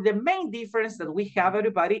difference, or the main difference that we have,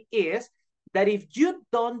 everybody, is that if you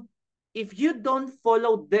don't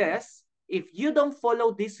follow this, if you don't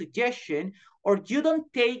follow this suggestion, or you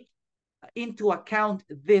don't take into account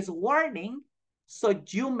this warning, so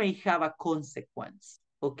you may have a consequence,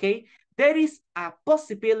 okay? There is a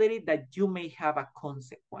possibility that you may have a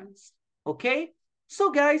consequence, okay?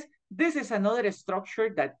 So guys, this is another structure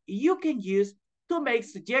that you can use to make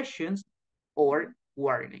suggestions or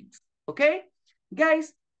warnings, okay?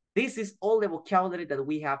 Guys, this is all the vocabulary that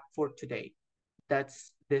we have for today.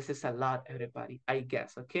 This is a lot, everybody, I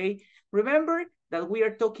guess, okay? Remember that we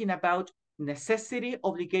are talking about necessity,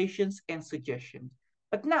 obligations, and suggestions.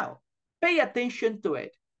 But now, pay attention to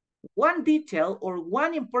it. One detail or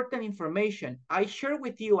one important information I shared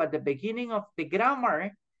with you at the beginning of the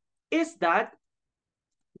grammar is that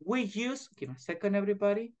we use, give me a second,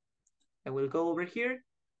 everybody. I will go over here.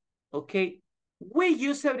 Okay, we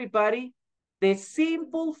use, everybody, the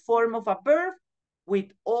simple form of a verb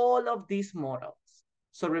with all of these models.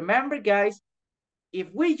 So remember, guys, if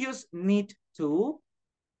we use need to,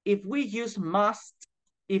 if we use must,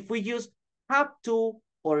 if we use have to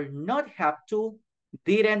or not have to,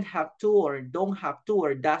 didn't have to or don't have to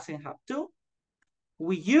or doesn't have to,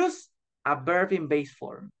 we use a verb in base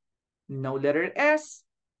form. No letter S,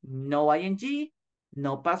 no ing,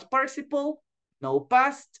 no past participle, no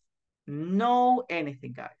past, no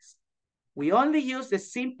anything, guys. We only use the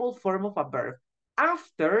simple form of a verb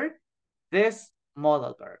after this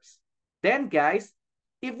modal verbs. Then, guys,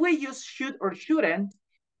 if we use should or shouldn't,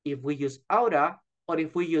 if we use oughta Or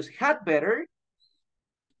if we use had better,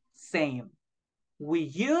 same. We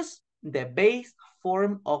use the base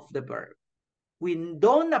form of the verb. We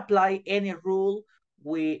don't apply any rule.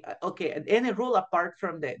 Any rule apart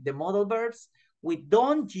from the modal verbs. We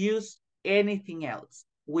don't use anything else.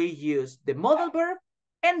 We use the modal verb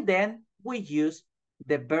and then we use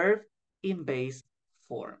the verb in base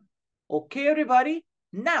form. Okay, everybody?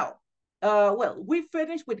 Now, we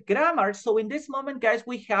finished with grammar. So in this moment, guys,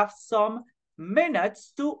 we have some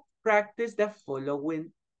minutes to practice the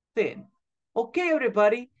following thing. Okay,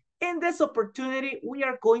 everybody? In this opportunity, we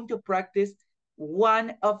are going to practice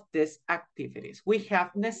one of these activities. We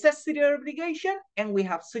have necessity or obligation, and we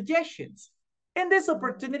have suggestions. In this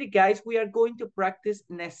opportunity, guys, we are going to practice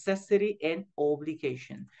necessity and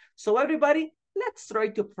obligation. So everybody, let's try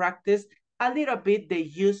to practice a little bit the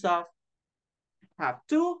use of have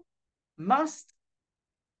to, must,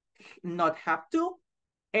 not have to.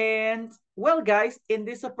 And well, guys, in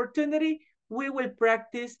this opportunity, we will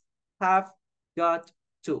practice have got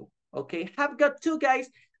to. Okay, have got to, guys,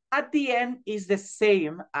 at the end is the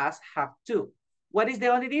same as have to. What is the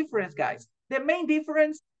only difference, guys? The main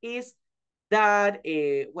difference is that,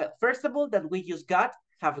 first of all, that we use got,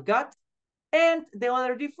 have got. And the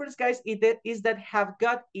other difference, guys, is that have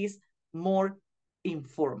got is more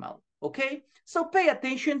informal. Okay, so pay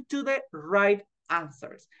attention to the right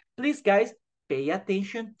answers. Please, guys, pay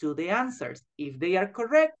attention to the answers, if they are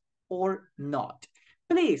correct or not.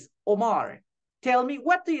 Please, Omar, tell me,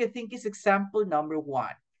 what do you think is example number 1?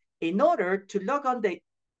 In order to log on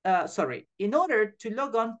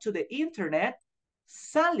to the internet,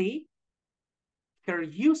 Sally, her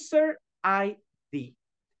user ID.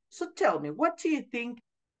 So tell me, what do you think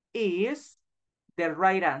is the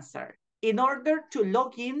right answer? In order to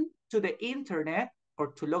log in to the internet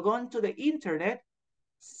or to log on to the internet,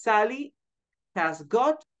 Sally has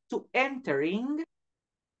got to entering,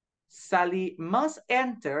 Sally must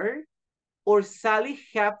enter, or Sally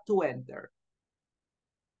have to enter?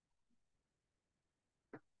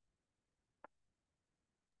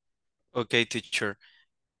 Okay, teacher.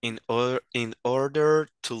 In order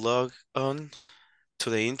to log on to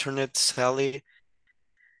the internet,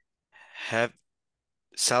 have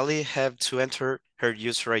Sally have to enter her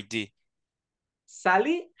user ID.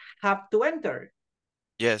 Sally have to enter.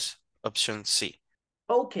 Yes, option C.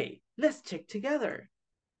 Okay, let's check together.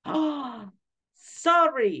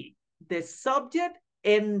 Sorry, the subject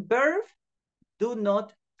and verb do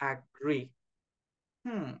not agree.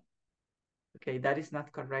 Okay, that is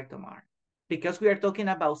not correct, Omar. Because we are talking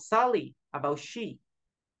about Sally, about she.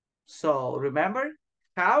 So remember,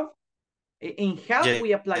 have, in have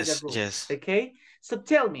we apply the rule. Yes. Okay, so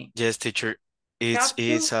tell me. Yes, teacher. It's Have to.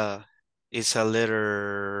 it's a it's a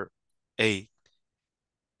letter A.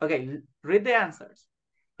 Okay, read the answers.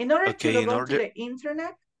 In order to Okay, log on to the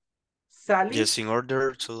internet, Sally. In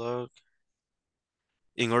order to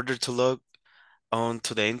log on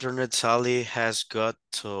to the internet, Sally has got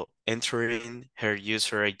to enter in her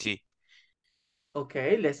user ID.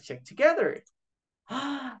 Okay, let's check together.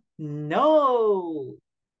 No.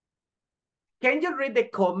 Can you read the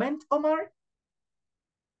comment, Omar?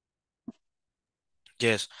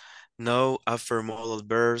 Yes. No, after modal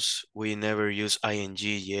verbs, we never use ing.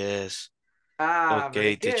 Yes. Very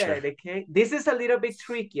Okay, good. teacher. Okay, this is a little bit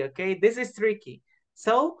tricky. Okay, this is tricky.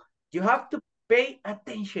 So you have to pay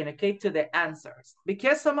attention, okay, to the answers,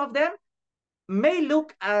 because some of them may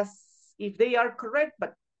look as if they are correct,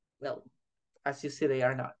 but well, as you see, they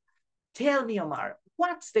are not. Tell me, Omar,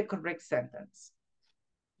 what's the correct sentence?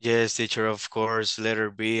 Yes, teacher, of course. Letter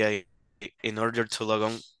B, in order to log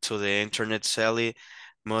on to the internet, Sally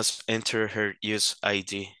must enter her use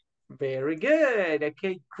ID. Very good.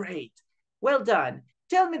 Okay, great. Well done.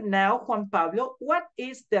 Tell me now, Juan Pablo, what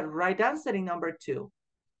is the right answer in number 2?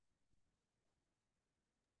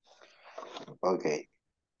 Okay.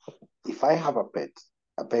 If I have a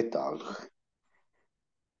pet dog,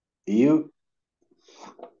 you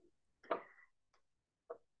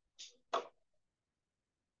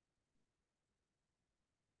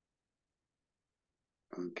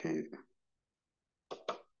okay.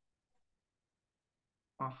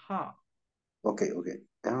 Okay, okay.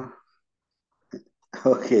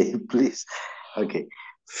 Okay, please. Okay.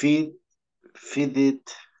 Feed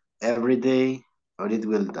it every day or it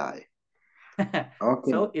will die.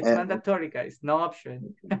 Okay. So it's mandatory, guys. No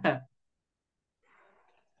option.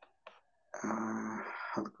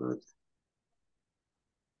 How good.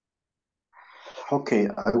 Okay,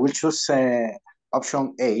 I will choose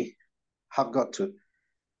option A. Have got to.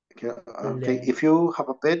 Okay, okay. If you have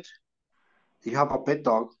a pet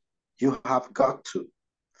dog, you have got to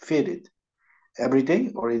feed it every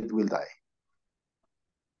day or it will die.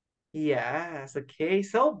 Yes, okay,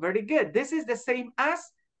 so very good. This is the same as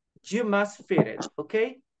you must fit it,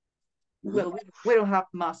 okay? Well, we don't have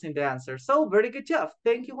must in the answer, so very good job.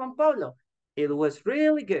 Thank you, Juan Pablo. It was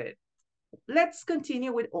really good. Let's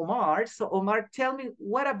continue with Omar. So Omar, tell me,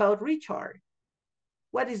 what about Richard?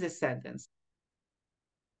 What is the sentence?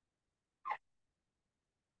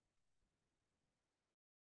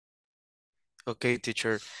 Okay,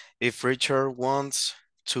 teacher. If Richard wants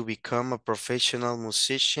to become a professional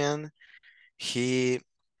musician, he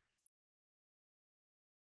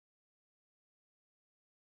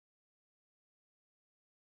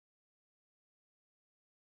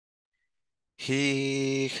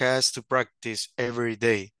he has to practice every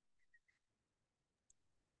day.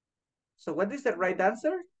 So what is the right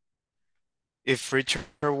answer? If Richard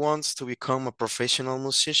wants to become a professional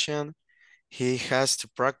musician, he has to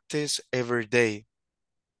practice every day.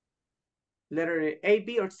 Letter A,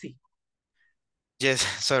 B, or C? Yes,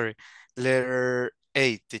 sorry. Letter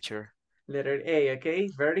A, teacher. Letter A, okay?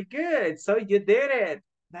 Very good. So you did it.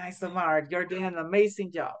 Nice, Omar. You're doing an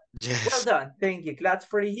amazing job. Well Yes. done. Thank you. Glad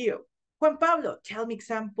for you. Juan Pablo, tell me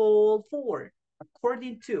example 4.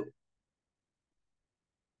 According to.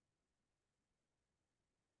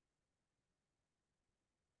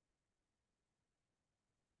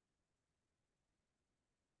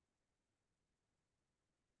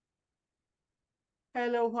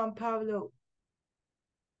 Hello, Juan Pablo.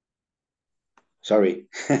 Sorry,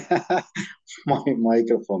 my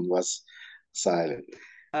microphone was silent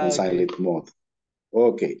on Okay. silent mode.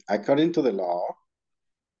 Okay, according to the law,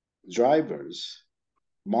 drivers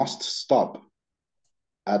must stop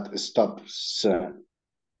at stop stop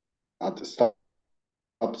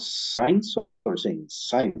signs or signs.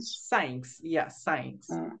 Science. Yeah, science.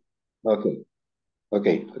 Okay,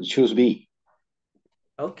 okay, choose B.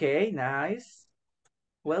 Okay, nice.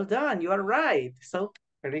 Well done. You are right. So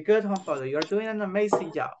very good, Juan Pablo. You're doing an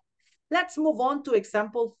amazing job. Let's move on to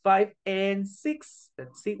example 5 and 6.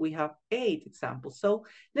 Let's see, we have 8 examples. So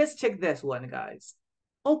let's check this one, guys.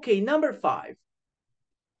 Okay, number 5.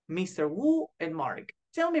 Mr. Wu and Mark.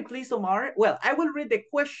 Tell me, please, Omar. Well, I will read the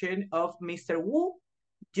question of Mr. Wu.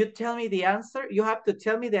 You tell me the answer. You have to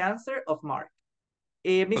tell me the answer of Mark.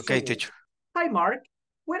 Mr. Okay, Wu. teacher. Hi, Mark.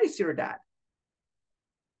 Where is your dad?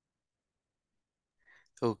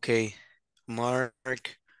 Okay.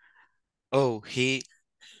 Mark. Oh,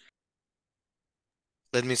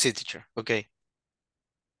 let me see, teacher. Okay.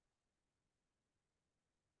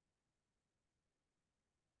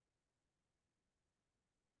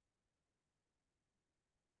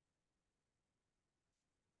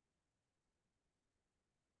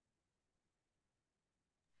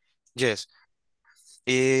 Yes,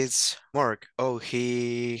 it's Mark. Oh,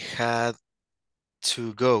 he had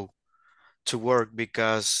to go to work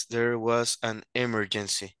because there was an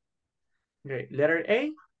emergency. Okay, letter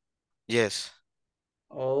A. Yes.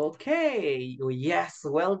 Okay, yes,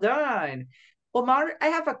 well done. Omar, I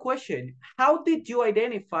have a question. How did you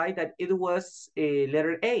identify that it was a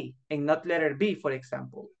letter A and not letter B, for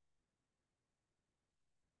example?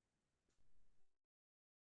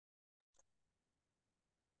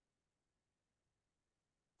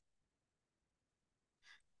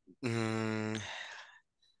 Mm,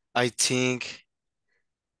 I think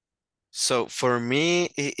so. For me,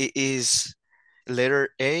 it is letter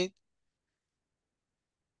A.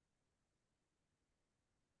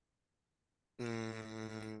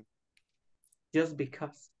 Mm, Just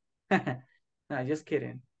because. No, just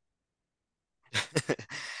kidding.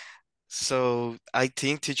 so I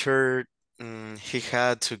think teacher, he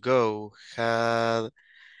had to go. Had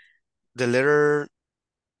the letter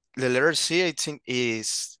the letter C. I think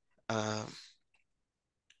is uh,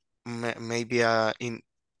 maybe in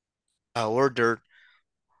a order,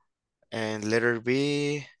 and letter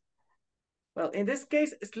B. Well, in this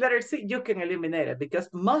case, it's letter C. You can eliminate it because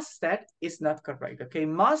must'd is not correct. Okay,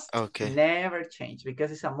 must Okay. never change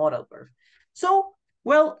because it's a modal verb. So,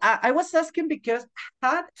 well, I was asking because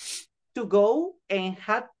had to go and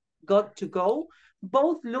had got to go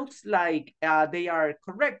both looks like they are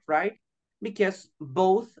correct, right? Because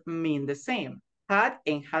both mean the same. Had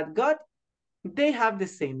and had got, they have the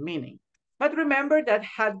same meaning. But remember that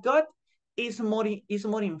had got is more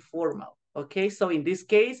informal. Okay, so in this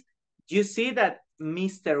case, you see that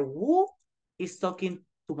Mr. Wu is talking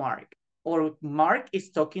to Mark, or Mark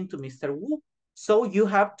is talking to Mr. Wu. So you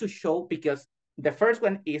have to show, because the first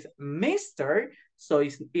one is Mr., so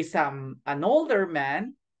it's an older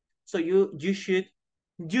man. So you should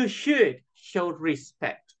show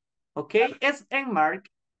respect. Okay, S and Mark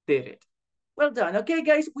did it. Well done. Okay,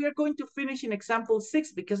 guys, we are going to finish in example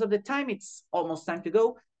 6 because of the time. It's almost time to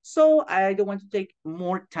go. So I don't want to take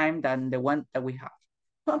more time than the one that we have.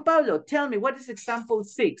 Juan Pablo, tell me, what is example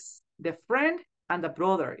 6? The friend and the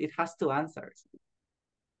brother. It has two answers.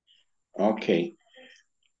 Okay.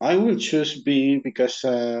 I will choose B because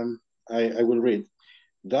I will read.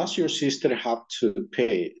 Does your sister have to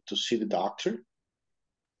pay to see the doctor?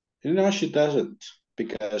 No, she doesn't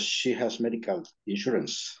because she has medical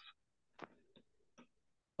insurance.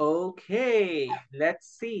 Okay,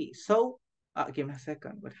 let's see. So, give me a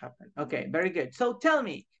second. What happened? Okay, very good. So tell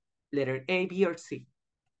me, letter A, B, or C?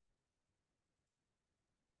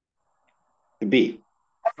 B.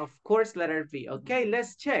 Of course, letter B. Okay,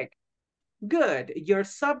 let's check. Good. Your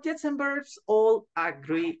subjects and verbs all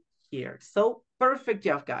agree here. So perfect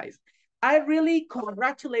job, guys. I really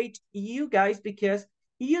congratulate you guys because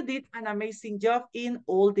you did an amazing job in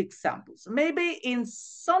all the examples. Maybe in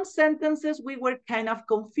some sentences we were kind of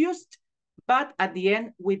confused, but at the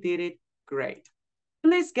end we did it great.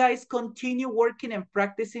 Please, guys, continue working and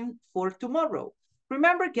practicing for tomorrow.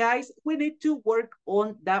 Remember, guys, we need to work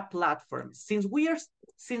on that platform. Since we are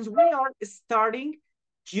starting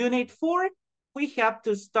Unit 4, we have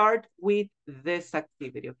to start with this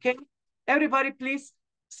activity, okay? Everybody, please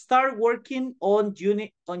start working on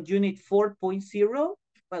Unit 4.0.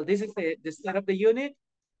 Well, this is the start of the unit.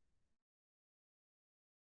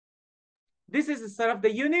 This is the start of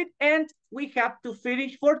the unit, and we have to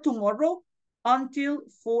finish for tomorrow until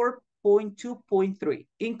 4.2.3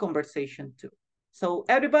 in conversation 2. So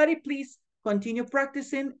everybody, please continue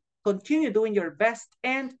practicing, continue doing your best,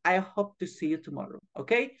 and I hope to see you tomorrow,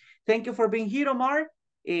 okay? Thank you for being here, Omar.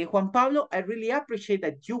 Juan Pablo, I really appreciate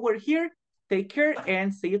that you were here. Take care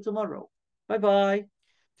and see you tomorrow. Bye-bye.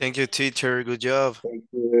 Thank you, teacher. Good job. Thank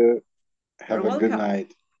you. You're Have a good welcome.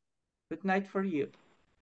 night. Good night for you.